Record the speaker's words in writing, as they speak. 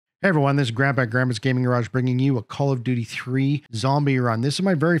Hey everyone, this is Grandpa at Grandpa's Gaming Garage bringing you a Call of Duty 3 zombie run. This is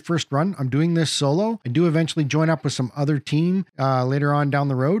my very first run. I'm doing this solo. I do eventually join up with some other team later on down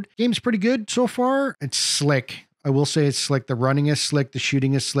the road. Game's pretty good so far. It's slick. I will say it's slick. The running is slick. The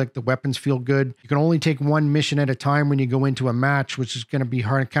shooting is slick. The weapons feel good. You can only take one mission at a time when you go into a match, which is going to be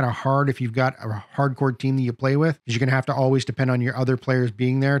kind of hard if you've got a hardcore team that you play with, because you're going to have to always depend on your other players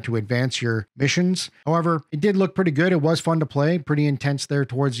being there to advance your missions. However, it did look pretty good. It was fun to play. Pretty intense there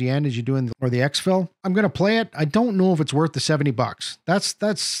towards the end as you're doing the exfil. I'm going to play it. I don't know if it's worth the $70.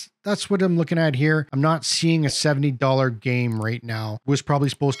 That's what I'm looking at here. I'm not seeing a $70 game right now. It was probably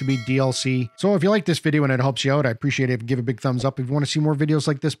supposed to be DLC. So if you like this video and it helps you out, I appreciate it. Give a big thumbs up. If you want to see more videos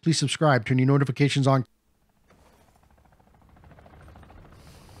like this, please subscribe. Turn your notifications on.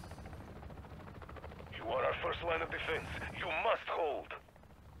 You are our first line of defense. You must hold.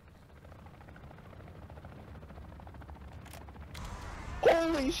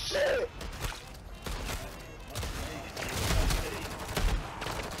 Holy shit!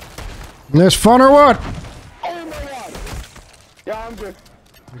 This fun or what? Oh my god! Yeah, I'm good.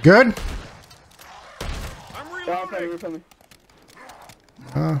 Good? I'm Yeah, reloading.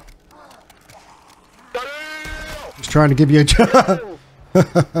 Just trying to give you a job. Raise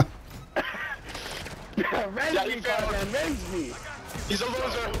me, man, raise me! He's a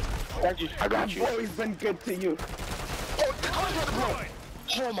loser. Thank you. I got you. I've always been good to you.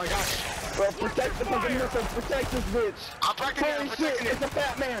 Oh my gosh. Bro, protect the fucking missile, protect this bitch! I'm protecting it, Holy I'm shit, protecting it. it's a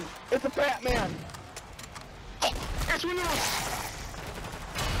fat man! It's a fat man! It's renewed.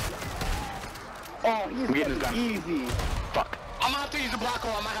 Oh, he's getting this fucking done. easy! Fuck. I'm gonna have to use the black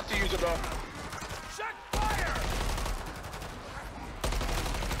hole. I might have to use it, bro. Check fire.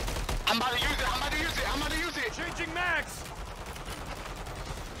 I'm about to use it. I'm about to use it. I'm about to use it. Changing max.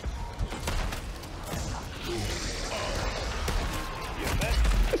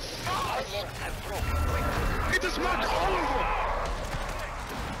 It just knocked all of them.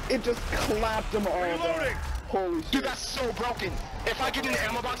 It just clapped them all down. Holy shit. Dude, that's so broken. If I get in the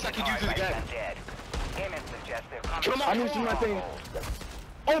ammo box, I can use it again. Come on. I'm using my thing.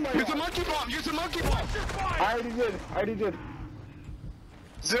 Oh my Use a god! monkey bomb. Use a monkey bomb. I already did.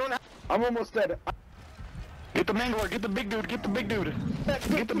 Zone. I'm almost dead. Get the mangler. Get the big dude. Get the big dude.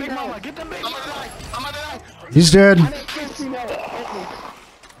 Get the big mama. Get the big mama. I'm gonna die. He's dead. I'm at 15 now. Help me.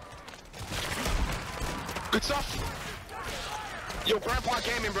 Good stuff. Yo, Grandpa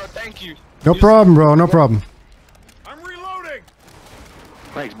Gaming, bro. Thank you. No problem, bro. No problem. I'm reloading.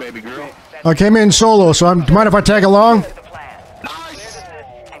 Thanks, baby girl. I came in solo, so do you mind if I tag along? Nice.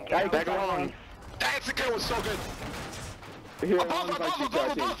 Back along. That execute was so good. Here, Above, I'm above,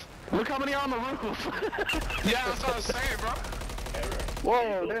 above, above. Look how many are on the roof. Yeah, that's what I was saying, bro.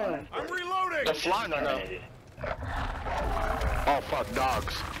 Whoa, damn. I'm reloading. They're flying right now. Oh, fuck,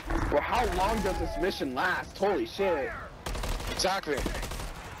 dogs. Well, how long does this mission last? Holy shit. Exactly.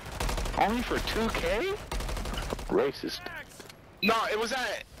 Only for 2K? Racist. No, it was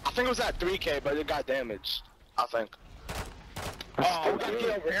at, I think it was at 3K, but it got damaged. I think. Oh, we gotta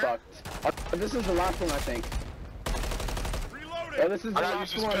get over here. Fucked. This is the last one, I think. Reloading. Yeah, this is the I gotta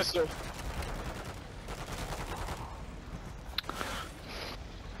use last this one. pistol.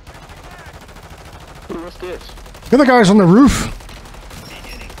 What's this? The other guy's on the roof.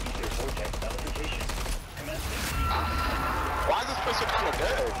 Why is this pistol kind of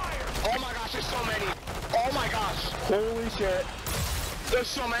dead? Oh my gosh, there's so many. Oh my gosh. Holy shit. There's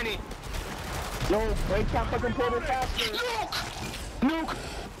so many. Yo, break that fucking portal faster. Nuke! Nuke!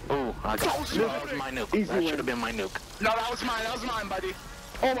 Oh, I got that was my nuke. Easy That win. should have been my nuke. No, that was mine. That was mine, buddy.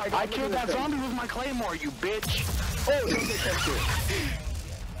 Oh my god. I look killed at that this thing. zombie with my claymore, you bitch. Oh, don't get that shit.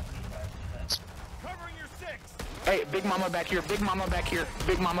 Covering your six. Hey, big mama back here. Big mama back here.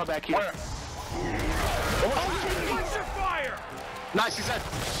 Big mama back here. Where? Oh, your fire! Nice, he's dead.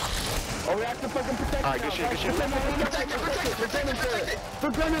 Oh, we have to fucking protect Alright, it good now, shit, good guys. shit. Protect it, protect it, protect it, protect it.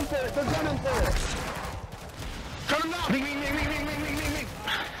 They're gunning for it. They're gunning for it. Cut him down. Ming, ming, ming, ming, ming, ming, ming, ming, ming.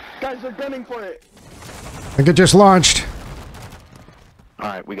 Guys, they're gunning for it. I think it just launched.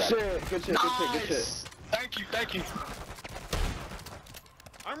 Alright, we got it. Shit, good shit, good shit, good shit. Nice. Thank you, thank you.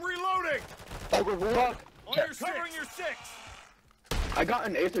 I'm reloading. Oh, fuck. On your covering your six. I got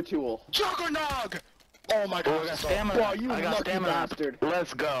an Aether tool. Juggernog! Oh my Oh, I god, got stamina. Wow, you I got lucky stamina. bastard.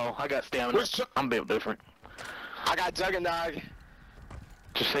 Let's go. I got stamina. Where's Chuck? I'm built different. I got Juggernog.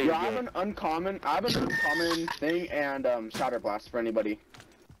 Just say Yeah, it I have again. an uncommon thing and Shatter Blast for anybody.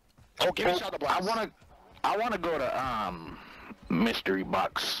 Oh, give me Shadow Blast. I wanna go to mystery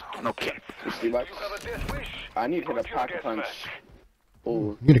box. Okay. $60. I need to hit a pack a punch.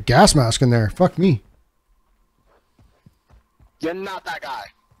 Oh, You need a gas mask in there. Fuck me. You're not that guy.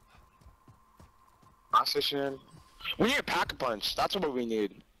 Oxygen. We need a pack-a-punch. That's what we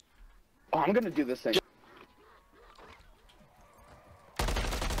need. Oh, I'm gonna do this thing.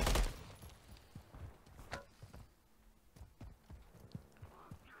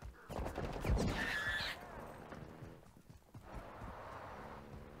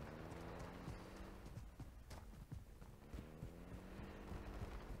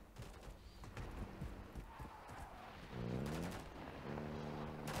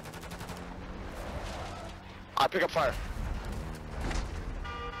 I pick up fire.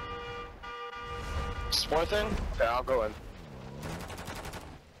 Spore thing? Okay, I'll go in.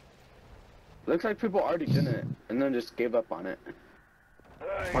 Looks like people already did it and then just gave up on it.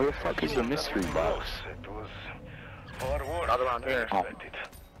 Where the fuck is the mystery box? Not around here. Oh.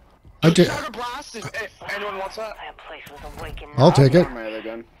 I did. Shatter blast if anyone wants that. I'll take it. My other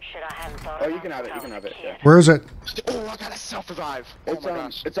gun. Oh, you can have it. You can have it. Yeah. Where is it? Oh, I gotta self-revive. Oh It's my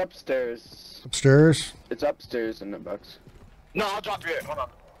gosh. it's upstairs. Upstairs. It's upstairs in the box. No, I'll drop you it. Hold on.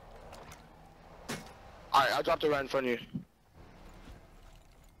 Alright, I'll drop it right in front of you.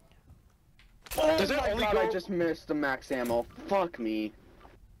 Oh Does it my only god, go- I just missed the max ammo. Fuck me.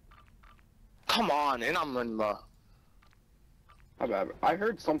 Come on, and I'm running low. How bad? I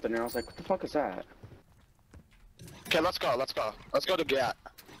heard something and I was like, what the fuck is that? Okay, let's go, let's go. Let's go to GAT.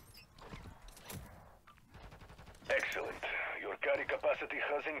 Excellent. Your carry capacity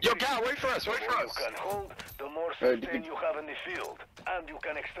has increased. Yo, GAT, wait for us, wait The for more us. you can hold, the more did sustain you- you have in the field. And you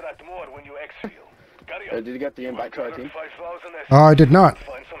can extract more when you exfil. Carry on. Did you get the invite to our team? 5,000 Oh, I did not.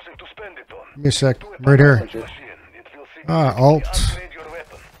 Find something to spend it on. Give me a sec. Do a Right here. machine. It will Ah, significantly alt. upgrade your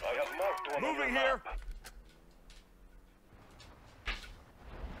weapon. I have marked one on your map.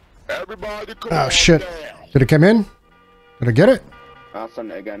 Everybody come Oh on shit. down. Did it come in? Did I get it? I'll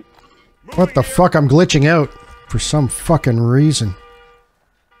send it again. What the fuck? I'm glitching out for some fucking reason.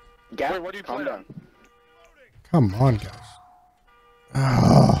 Gap, Wait, what are you calm playing? down. Come on, guys.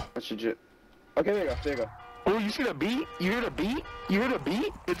 Oh, What should you... Okay, there you go, there you go. Oh, you see the beat? You hear the beat? You hear the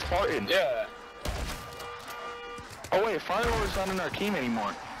beat? It's farting. Yeah. Oh wait, Firelord's not in our team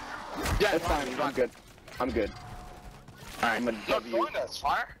anymore. Yeah, It's fine, I'm good. I'm good. Alright. I'm a No, W. join us,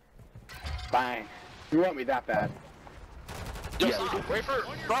 fire. Bang. You want me that bad. Yo, Yeah. so wait for,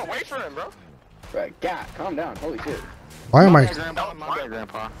 bro, wait for him, bro. Right, Gap, calm down. Holy shit. why am My I? bad, Grandpa. My bad,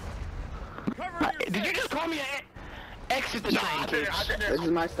 Grandpa. Did you just call me an exit the No, train, I kid? didn't, I didn't. This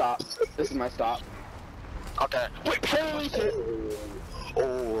is my stop. This is my stop. Okay. Wait, holy shit.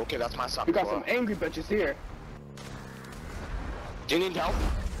 Oh, okay, that's my stop. We got some angry bitches here. Do you need help?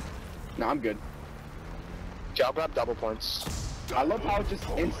 No, I'm good. Okay, I'll grab double points. I love how it just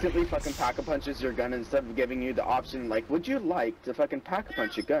instantly fucking pack-a-punches your gun instead of giving you the option, like, would you like to fucking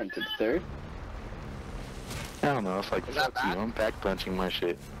pack-a-punch your gun to the third? I don't know. It's like, Is that fuck you. bad? I'm back punching my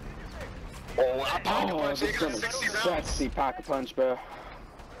shit. Oh, I pocket Oh, punch. this You gun got is 60 rounds. sexy pack-a-punch, bro.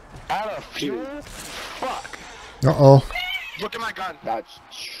 Out of fuel? Fuck. Uh-oh. Look at my gun. That's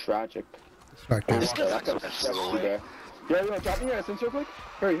tragic. Back there. This gun's That gun's so sexy, slow. bro. Yo, drop me your essence real quick.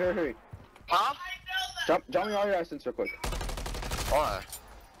 Hurry, hurry, hurry. Huh? Drop me all your essence real quick. What?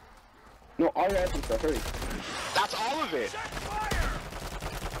 No, all your essence, bro. Hurry. That's all of it.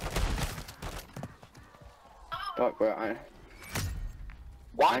 Fuck, bro.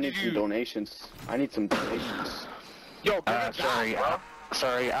 Why I need did some you? donations. I need some donations. Yo, bring it Sorry. down,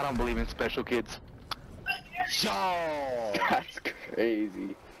 Sorry, I don't believe in special kids. bro. Yo. That's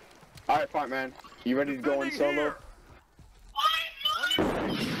crazy. Alright, Fart Man. You ready to go in solo?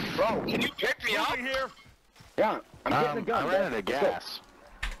 Bro, can you pick me up? Yeah, I'm getting a I gun. ran out of Let's go. gas.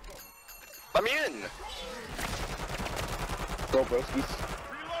 Let me in. Go, broskies.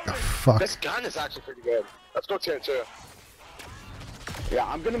 Oh, fuck. This gun is actually pretty good. Let's go tier 2. Yeah,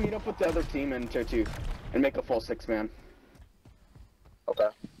 I'm gonna meet up with the other team in tier 2 and make a full 6-man. Okay.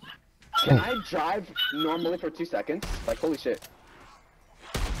 Can I drive normally for 2 seconds? Like, holy shit.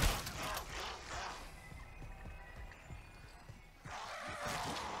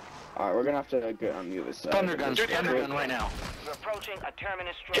 Alright, we're gonna have to get on the other side. Thunder gun right now. You're approaching a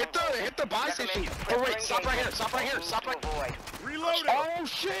terminus Hit the buy station. Oh wait, stop right here. Stop right here. Stop right here. Oh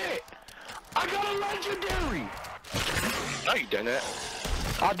shit! I got a legendary! No, you didn't.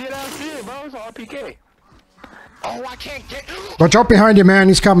 I did out shit, bro. It's RPK. Oh, I can't get. Watch out behind you, man.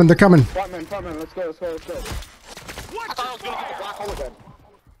 He's coming. They're coming. Fartman, let's go, let's go, let's go. I thought I was gonna get the black hole again.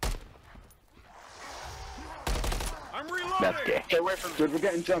 That's gay. Stay away from. Dude, we're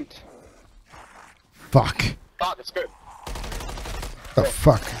getting jumped. Fuck. God, it's good. The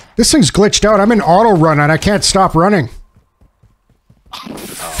fuck. This thing's glitched out. I'm in auto run and I can't stop running.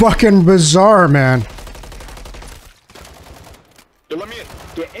 Fucking bizarre, man. Yo, let me in.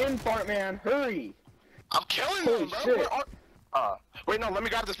 Get in, Fartman, hurry! I'm killing Holy them, bro. shit. Where are... Wait, no, let me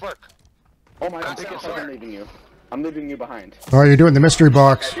grab this perk. Oh my god, Take it I'm somewhere. leaving you. I'm leaving you behind. Oh, you're doing the mystery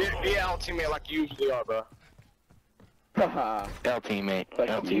box. Be our teammate like you usually are, bro. Haha. L teammate. Like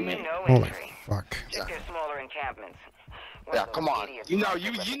L you. teammate. No Holy entry. fuck. Check their smaller encampments. One Yeah, of those come on. idiots You know, left you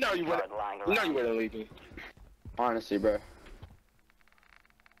a know you refugee would. card lying You know you around. wouldn't leave me. Honestly, bro.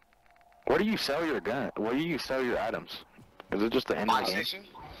 Where do you sell your gun? Where do you sell your items? Is it just the end of Buy the game? station.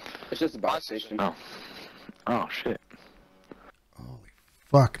 It's just a buy station. Oh. Oh shit. Holy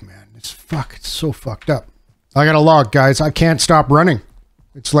fuck, man. It's so fucked up. I got a log, guys. I can't stop running.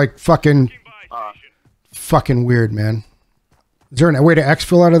 It's like fucking weird, man. Is there a way to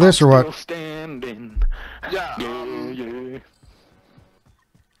exfil out of this or Still what? standing. Yeah. Yeah.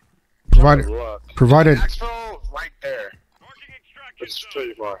 Provided. Exfil right there. It's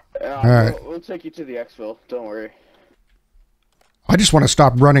pretty far. Alright. We'll take you to the exfil. Don't worry. I just want to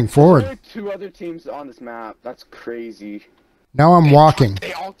stop running There forward. are 2 other teams on this map. That's crazy. Now I'm walking.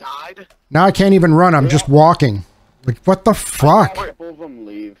 They all died. Now I can't even run. I'm just walking. Like, what the fuck? A couple of them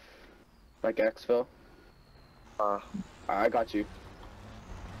leave. Like exfil. I got you.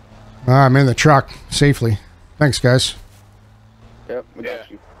 I'm in the truck safely. Thanks, guys. Yep, we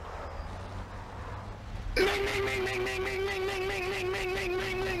got you.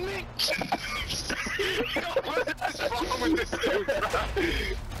 What is wrong with this dude, bro?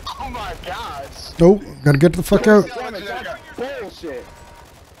 Oh my gosh. Oh, gotta get the fuck out. Damn it, that's bullshit.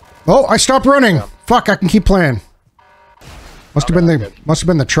 Oh, I stopped running. Fuck, I can keep playing. Must have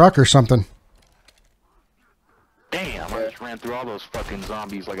been the truck or something. Damn, I just ran through all those fucking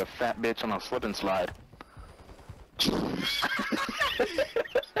zombies like a fat bitch on a slip and slide.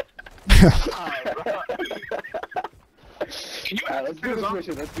 Alright, let's do this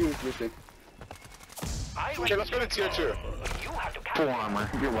mission. Let's do this mission. Okay, let's go to tier 2. You have to catch Full them. armor.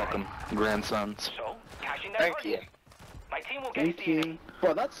 You're welcome, grandsons. So, cash in that Thank first you. hit. My team will get Thank you. you.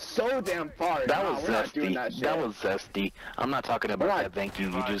 Bro, that's so damn far. That Nah, was we're not doing zesty. that shit. That was zesty. I'm not talking about Right. that thank you.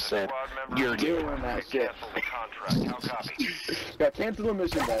 You just said you're doing that shit. Cancel the contract. How copy? Yeah, cancel the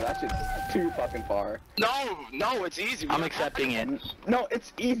mission, bro. That shit's too fucking far. No, it's easy. I'm accepting it. No,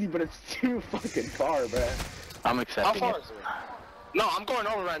 it's easy, but it's too fucking far, bro. I'm How accepting far it. is it? No, I'm going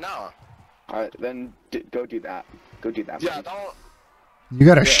over right now. Alright, then go do that. Go do that. Yeah, man. don't. You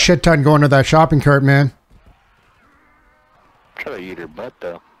got a shit ton going to that shopping cart, man. Try to eat her butt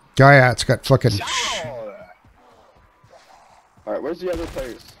though. Guy hat's got fucking. Oh. Alright, where's the other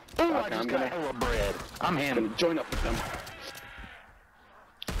players? Oh, Okay, I just I'm got gonna hella bread. I'm him. join up with them.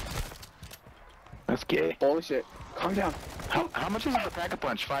 That's gay. Holy shit. Calm down. How much is the pack a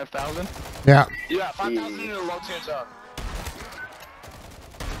punch? 5,000? Yeah. Yeah, 5,000 in the low tier zone.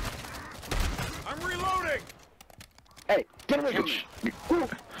 I'm reloading. Hey, get away from me. Woo.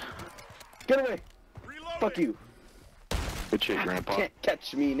 Get away. Reloading. Fuck you. Good shit, Grandpa. Can't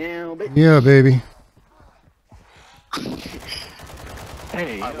catch me now, bitch. Yeah, baby.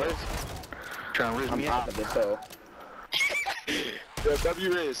 Hey, trying to raise I'm me out up. of this though. The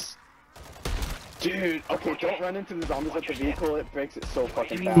W is. Dude, okay, don't run into the zombies at the vehicle. It breaks it so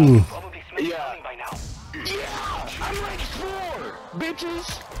fucking fast. Ooh. Probably smell Yeah. something by now. Yeah, I'm rank 4,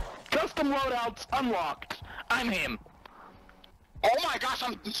 bitches. Custom loadouts unlocked. I'm him. Oh my gosh,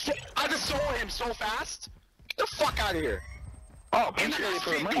 I just saw him so fast. Get the fuck out of here. Oh, appreciate it for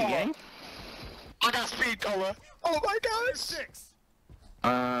the money, gang. I got speed color. Oh my gosh.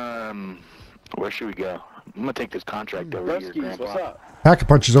 Where should we go? I'm gonna take this contract over here, Broskies, what's Grandpa. up? Pack of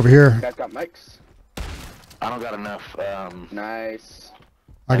punches over here. You guys got mics? I don't got enough. Nice.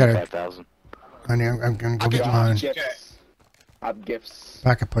 I got it. 5,000. I'm gonna go get Got mine. gifts. I have gifts.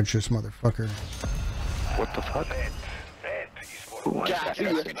 Pack of punches, motherfucker. What the fuck? That is for Ooh, I Yeah, got dude,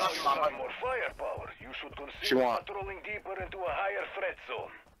 that. look at this. more firepower. You should She consider want- patrolling deeper into a higher threat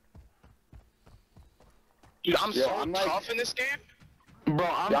zone. Dude, I'm Yeah, so I'm like- tough in this game. Bro,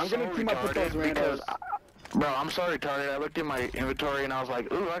 Yeah, I'm gonna team up with those randos. Bro, I'm so retarded. I looked at my inventory and I was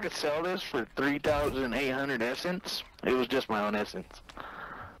like, ooh, I could sell this for 3,800 essence. It was just my own essence.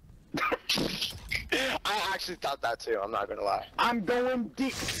 I actually thought that too. I'm not gonna lie. I'm going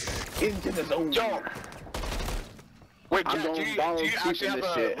deep into the zone. Yo. Wait, I'm Jack, going do you balls deep actually in have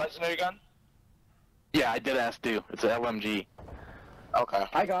this a shit. legendary gun? Yeah, I did ask too. It's an LMG. Okay.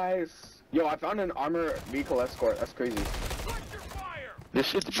 Hi guys. Yo, I found an armor vehicle escort. That's crazy. This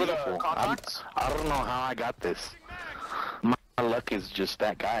shit's For the beautiful. contacts? I don't know how I got this. My luck is just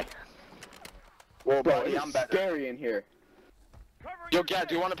that guy. Well, Bro, buddy, it's I'm better. scary in here. Yo, Gad,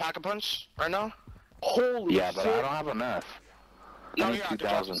 do you want to pack a punch right now? Holy Yeah, but I shit. don't have enough. No, I need you have to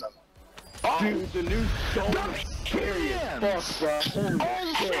 2,000. drop Oh, Dude, the new zone is scary as Yes. fuck, bro. Holy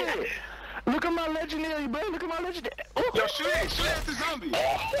oh shit. shit! Look at my legendary, bro. Look at my legendary. Oh. Yo, shoot it at the zombie.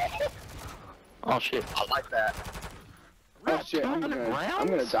 Oh shit. I like that. Oh shit, I'm 200 gonna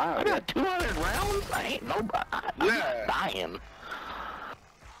rounds? die. I got 200 rounds? I ain't nobody. I'm Yeah. dying.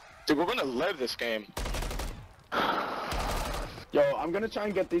 Dude, we're gonna live this game. Yo, I'm gonna try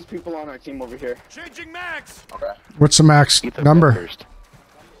and get these people on our team over here. Changing max. Okay. What's the max Get the number? first.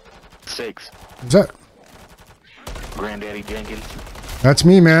 6. Is that? Granddaddy Jenkins. That's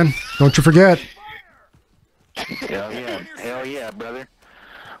me, man. Don't you forget. Hell yeah. Hell yeah, brother.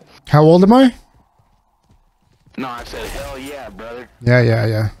 How old am I? No, I said hell yeah, brother.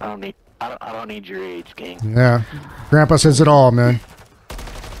 Yeah. I don't need your age, King. Yeah. Grandpa says it all, man.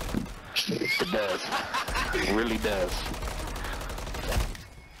 It does. It really does.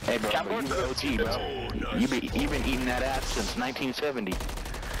 Hey, bro, but you the OG, bro. You been eating that ass since 1970.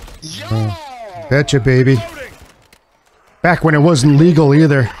 Yo! Betcha, baby. Back when it wasn't legal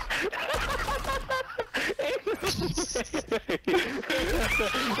either.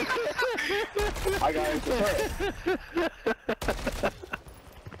 I got it.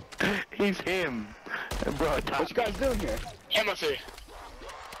 He's him. Bro, What you guys doing here? Timothy.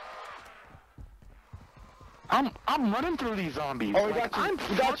 I'm running through these zombies. Oh, we Like, got you. I'm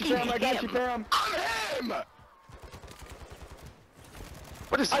We got you, fucking fam. I got you, him. fam. I'm him!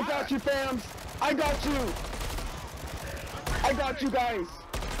 What is I that? got you, fam. I got you. I got you guys.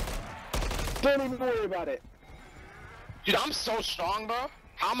 Don't even worry about it. Dude, I'm so strong, bro.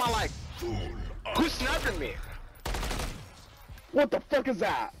 How am I like... Who's sniping me? What the fuck is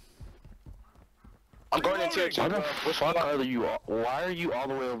that? I'm going into a Why the jungle. fuck are you? Why are you all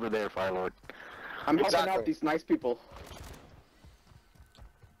the way over there, Firelord? I'm helping Exactly. out these nice people.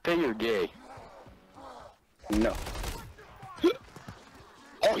 Say you're gay. No.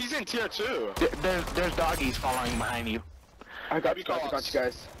 Oh, he's in tier 2. There's doggies following behind you. I got you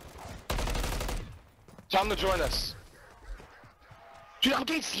guys. Tell him to join us. Dude, I'm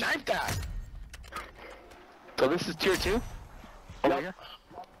getting sniped at. So this is tier 2? Over here?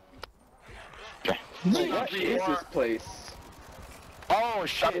 Okay. What is this place? Oh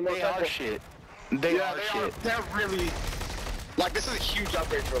shit, they are shit. They are shit. They're really... Like, this is a huge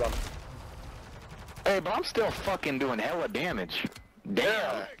upgrade for them. Hey, but I'm still fucking doing hella damage. Damn.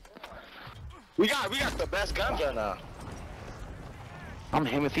 Yeah. We got the best guns right now. I'm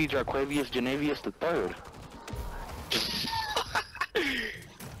Timothy Jarquavius Genavius III.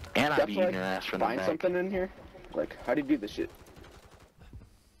 And I That's be eating like, your ass from the find back. something in here? Like, how do you do this shit?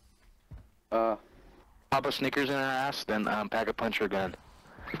 Pop a Snickers in her ass, then pack a puncher gun.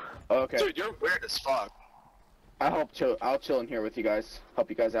 Okay. Dude, you're weird as fuck. I'll chill in here with you guys. Help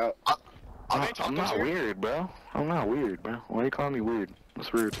you guys out. I'm not weird, bro. I'm not weird, bro. Why are you calling me weird?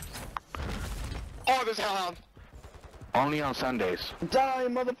 That's rude. Oh, there's hell. Only on Sundays. Die,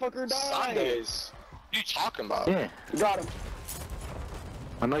 motherfucker, die! Sundays. What are you talking about? Yeah. Got him.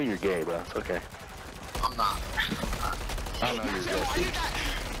 I know you're gay, bro. It's okay. I'm not. I know you're Why gay. you got...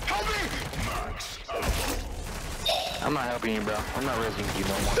 Help me! I'm not helping you, bro. I'm not resing you no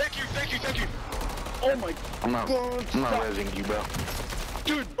more. Thank you. Oh my I'm not god. resing you, bro.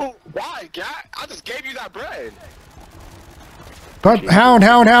 Dude, why, guy? I just gave you that bread. But hound.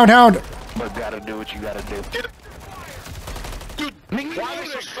 But gotta do what you gotta do. Dude, why are they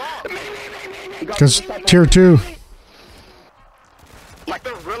so strong? Because tier 2. Like,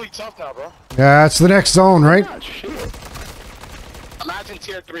 they're really tough now, bro. Yeah, it's the next zone, right? Ah, shit. Imagine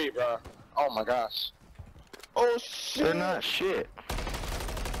tier 3, bro. Oh my gosh. Oh shit. They're not shit.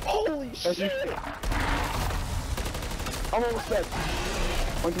 Holy shit. I'm almost dead.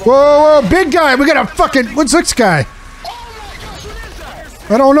 Whoa, big guy. We got a fucking... What's this guy? Oh my gosh, what is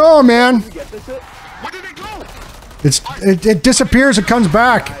that? I don't know, man. Did you get this hit? Where did it go? It disappears. It comes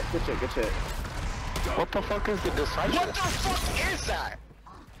back. Alright, good shit. What the fuck is the disciple? What the fuck is that?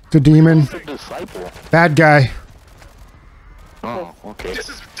 The demon. The disciple. Bad guy. Oh, okay. This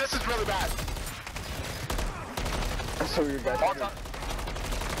is really bad. I saw your guys. Hold on.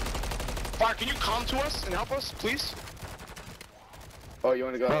 Fire, can you come to us and help us, please? Oh, you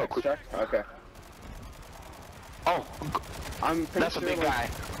want to go Oh, extract? Okay. Oh, I'm pretty that's a sure big like, guy.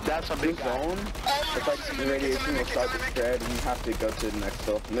 That's a big this guy. zone, it's like the radiation will start to spread and you have to go to the next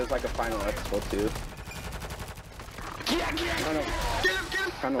hill. And there's like a final expo too. Yeah. Kind of, Get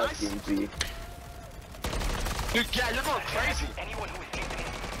him. kind of like Nice. DMZ. Dude, yeah, you're going crazy. Anyone who is listening.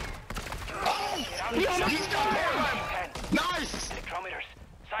 Oh, he's got him. Nice. Spectrometers,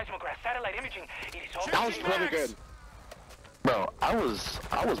 seismograph, satellite imaging. It is all That was really good. Bro, I was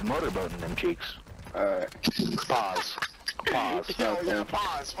motorboating them cheeks. Alright. Pause. Yeah,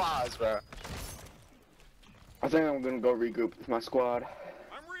 pause, bro. I think I'm gonna go regroup with my squad.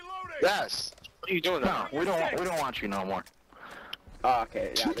 I'm reloading. Yes. What are you doing No, now? we don't want you no more. Oh,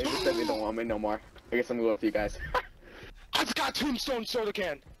 okay, yeah, they just said they don't want me no more. I guess I'm gonna go with you guys. I forgot Tombstone soda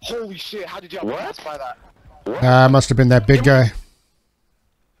can. Holy shit! How did you What? pass by that? Must have been that big guy.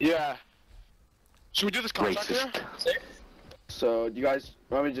 Yeah. Should we do this contract here? Racist. So, do you guys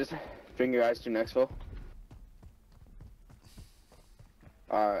want me to just bring you guys to Nextville?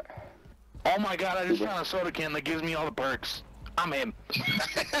 Alright. Oh my god, I just found a soda can that gives me all the perks. I'm in.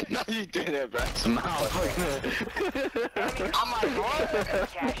 No, you didn't, bro. No. I'm like, what?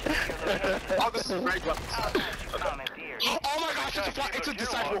 Cash at your location. Oh, this is great, bro. Commandeer. Oh my gosh, it's a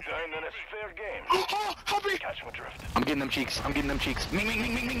disciple. Kind and it's fair game. Oh, help me! Catch my drift. I'm getting them cheeks. I'm getting them cheeks. Ming, ming,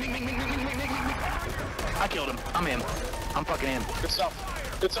 ming, ming, ming, ming, ming, ming, ming, ming, ming, ming, ming. I killed him. I'm in. I'm fucking in. Good stuff.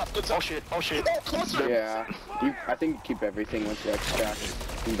 Good stuff. Good Oh stuff. shit. Oh shit. Oh, closer. Yeah. I think you keep everything once you extract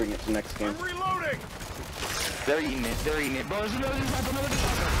and bring it to the next game. Reloading. They're eating it. They're eating it. Bro, there's another disciple.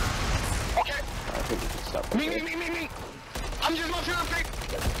 Okay. I think we can stop. Me, me, me, me, me. I'm just not feeling great.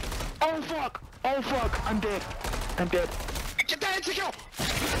 Oh fuck. Oh fuck. I'm dead. I'm dead. Get that into kill.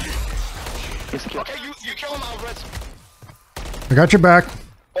 It's a kill. Okay, you kill him, Alvarez. I got your back.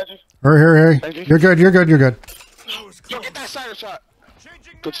 Thank you. Here. Thank you. You're good. You're good. You're good. Yo, get that cider shot.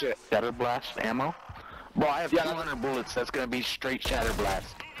 Good shit. Shatter blast ammo. Bro, I have 200 bullets. That's gonna be straight shatter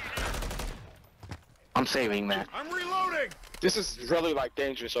blast. I'm saving that. I'm reloading. This is really like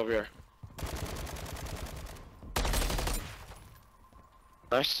dangerous over here.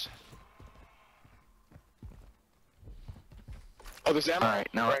 Nice. Oh, there's ammo. All right,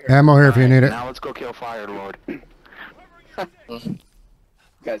 now. Right here. Ammo here if you need it. Now let's go kill Fire Lord. You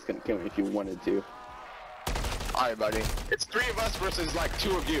guys couldn't kill me if you wanted to. All right, buddy. It's 3 of us versus like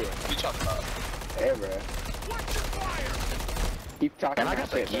 2 of you. What you talking about? Hey, bro. Keep talking And I that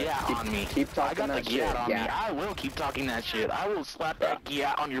got the shit, man. Giat on me. Keep I talking got the that shit. Giat on me. Yeah. I will keep talking that shit. I will slap that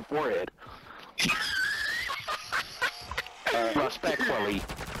Giat on your forehead. Respectfully.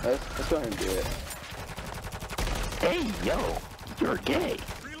 Let's go ahead and do it. Hey, yo. You're gay.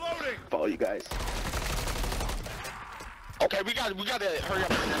 Reloading. Follow you guys. Okay, we gotta hurry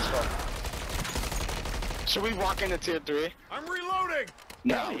up for this one. Should we walk into tier 3? I'm reloading.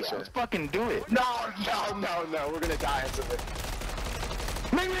 No, let's fucking do it. No, we're gonna die instantly.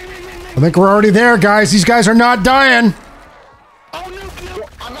 I think we're already there, guys. These guys are not dying. Oh, no,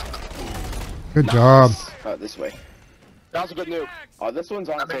 I'm not. Good job. Oh, this way. That was a good nuke. Oh, this one's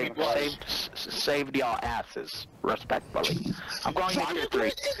on Big the blush. Saved y'all asses. Respectfully. I'm going to tier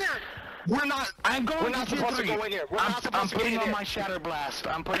 3. We're not. I'm going We're not to tier supposed to 3. go in here. We're I'm not supposed to putting get in on here. my Shatter Blast.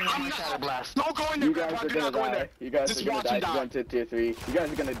 I'm putting on my Shatter Blast. Don't go in there, You guys Grandpa. are Do gonna not go in die. there. You guys Just are gonna watch die. him You're die. going to tier 3. You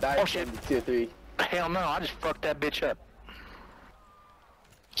guys are gonna die Oh, from shit. tier 3. Hell no, I just fucked that bitch up.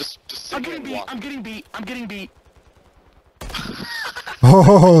 Just sit I'm here getting and beat. walk. I'm getting beat. I'm getting beat.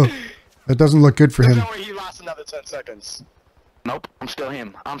 Oh, that doesn't look good for There's him. no way he lasts another 10 seconds. Nope, I'm still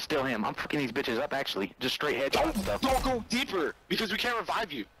him. I'm still him. I'm fucking these bitches up actually. Just straight headshot stuff. Don't go deeper because we can't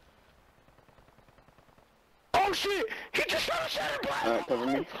revive you. Oh shit! He just shot a Shatter Blast! Alright, cover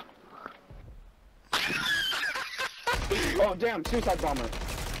me. Oh, damn. Suicide bomber.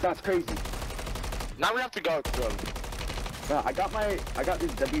 That's crazy. Now we have to go. I got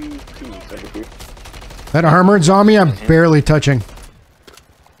these W2s over here. That armored zombie, I'm barely touching.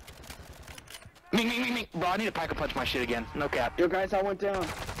 Me. Bro, I need to pack a punch my shit again. No cap. Yo, guys, I went down.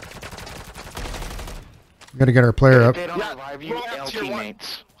 We gotta get our player up. If they don't Yeah, revive you, we're on L tier 1.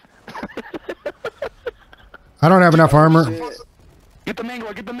 teammates. I don't have enough armor. Shit. Get the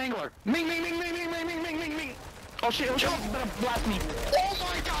mangler, get the mangler. Ming. Oh shit, better blast me. Oh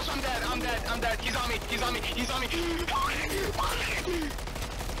my gosh, I'm dead. He's on me.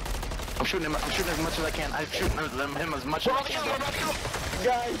 I'm shooting as much as I can. I'm shooting him as much as I can.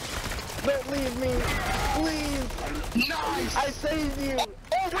 Guys, don't leave me. Please. Nice. I saved you.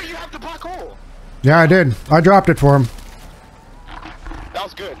 Oh wait, you have the black hole. Yeah, I did. I dropped it for him. That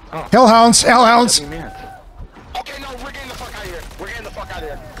was good. Hellhounds! Hellhounds! Okay, no, we're getting the fuck out of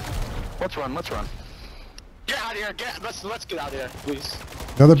here. Let's run. Get out of here. Let's get out of here, please.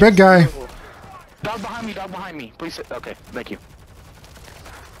 Another big guy. Dog behind me. Please sit. Okay, thank you.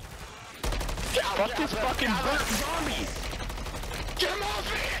 Get out, Fuck this fucking burnt zombie. Get him off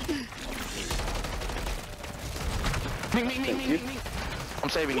me. Me. I'm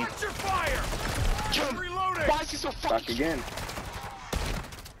saving you. Watch your fire. Jump. Reloading. Why is he so Back fucking? again.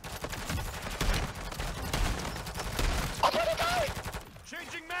 I'm gonna die.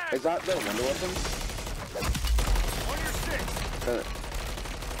 Changing mag. Is that the wonder weapon? On your six.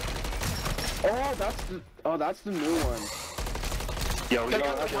 That's the new one. Yo, we Take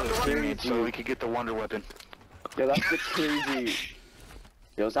got out the Wonder experience Weapon. so we could get the wonder weapon. Yeah, that's the crazy.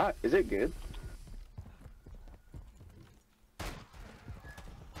 Yo, is it good?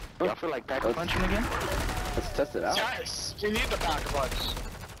 Y'all feel like pack a punching again? Let's test it out. Yes, we need the pack a punch.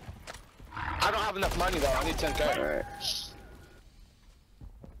 I don't have enough money though. I need 10K. Alright.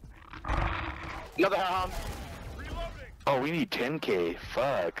 Another hound. Oh, we need 10K.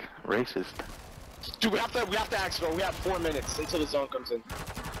 Fuck. Racist. Dude, we have to exfil. We have 4 minutes until the zone comes in.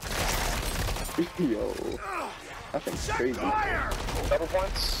 Yo. That thing's crazy. Double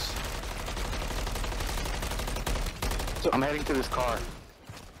points. I'm heading to this car.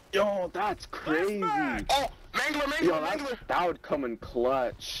 Yo, that's crazy. Oh, Mangler, Yo, Mangler. that would come in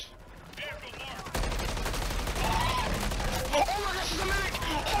clutch. Oh my gosh, it's a medic.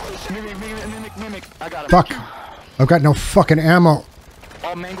 Holy shit. Mimic. I got him. Fuck. I've got no fucking ammo.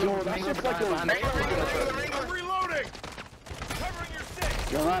 Oh, Mangler, that's Mangler, just like behind a- me. I'm reloading. Covering your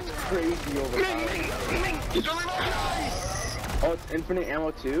six. Yo, that's crazy overpowered. He's really low. Oh, it's infinite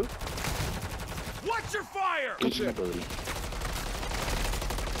ammo too? Watch your fire. Agent ability.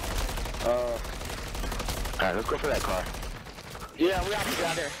 Alright, let's go for that car. Yeah, we have to get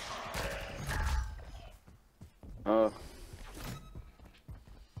out there.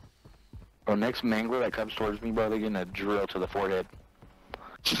 Oh, next Mangler that comes towards me, bro, they're getting a drill to the forehead.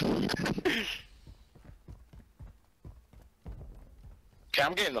 Okay,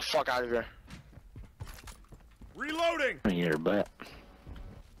 I'm getting the fuck out of here. Reloading. In your butt.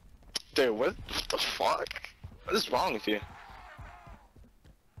 Dude, what the fuck? What is wrong with you?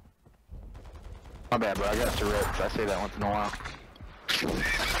 My bad, bro. I got Tourette's. I say that once in a while.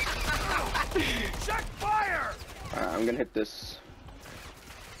 Check fire. Alright, I'm gonna hit this.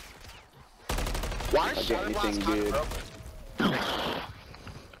 Why I'll is get Shadow anything Blast kind good. of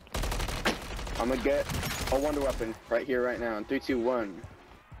I'm gonna get a wonder weapon right here, right now. In 3, 2, 1.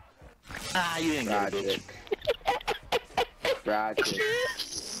 Ah, you didn't get it, bitch. Tragic.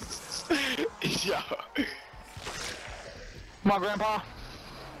 Yo. Come on, Grandpa.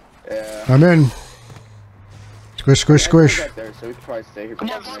 Yeah. I'm in. Squish, squish, squish. Right there, so we could probably stay here for Come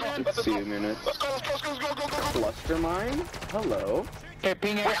on, 5 come on, minutes. let's 2 go. minutes. Let's go. Cluster mine? Hello. Hey,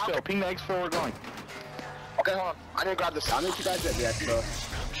 ping the expo. Ping the expo. We're going. Okay, hold on. I need to grab this. I'll meet you guys at the expo.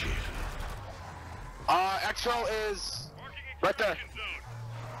 Exfil is right there.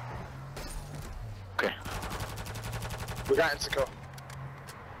 Okay. We got Insico.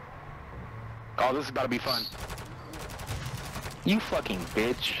 Oh, this is about to be fun. You fucking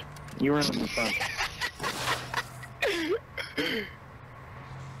bitch. You ruined the fun.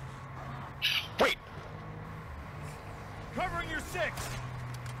 Wait. Covering your six.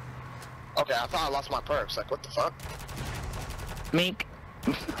 Okay, I thought I lost my perks. Like, what the fuck? Mink.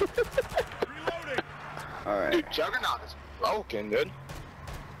 Reloading. Alright. Dude, Juggernaut is broken, dude.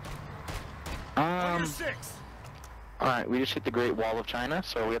 On your six. Alright, we just hit the Great Wall of China,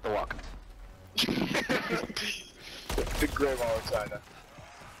 so we have to walk. The Great Wall of China.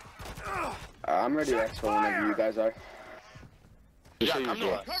 I'm ready to expo whenever you guys are. Yeah, come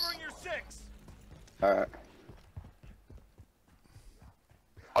to us. Covering your six. Alright.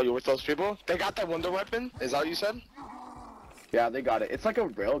 Oh, you with those people? They got that wonder weapon? Is that what you said? Yeah, they got it. It's like a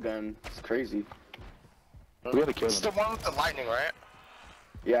railgun. It's crazy. We gotta kill It's the them. one with the lightning, right?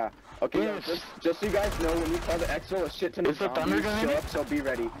 Yeah. Okay, Yes. just so you guys know, when you call the expo, a shit ton of Is the zombies thunder gun in show it? up, so be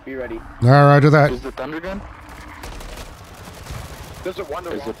ready. Be ready. All right, do that. Is the thunder gun? There's a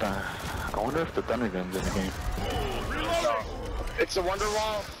wonder Is wall. it the... I wonder if the thunder gun's in the game. No. It's a wonder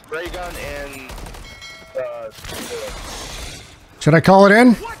wall, ray gun, and Should I call it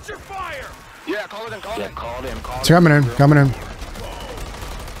in? Watch your fire. yeah, call it in, call it Yeah, in. call it in, call It's it coming in, coming in.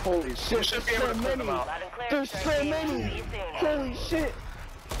 Holy We shit, should there's be able so to clear them many. out. Loud and clear. There's so Thirteen. many. See you soon. Holy shit.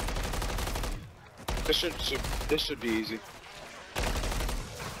 This should be easy.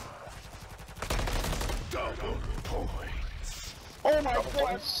 Oh my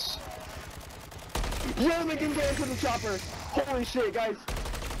god. Yo, they can get into the chopper. Holy shit, guys.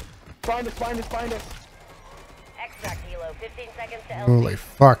 Find us, find us, find us. Extract helo. 15 seconds to LZ. Holy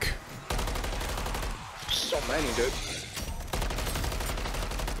fuck. So many, dude.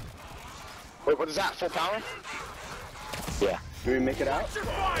 Wait, what is that? Full power? Yeah. Do we make it out? Watch your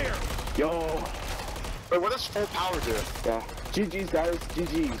fire. Yo. Wait, what does full power do? Yeah. GG's, guys.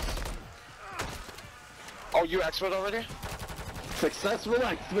 GG's. Oh, you expert already? Successful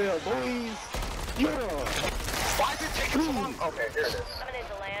expo, boys. Yeah. Why is it taking so long? Okay, here it is. Coming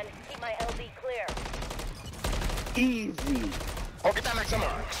into land. Keep my LZ clear. Easy. Oh, get that next summer.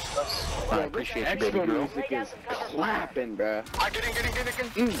 I appreciate you, baby Expo girl. music is clapping, bruh. I get in. Oh,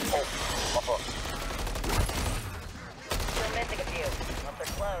 my fault. Still missing a few. Once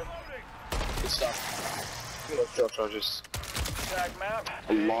they're close. Good stuff. Let's throw charges. attack map.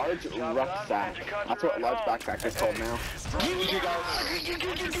 A large rucksack. That's what a large backpack is called now.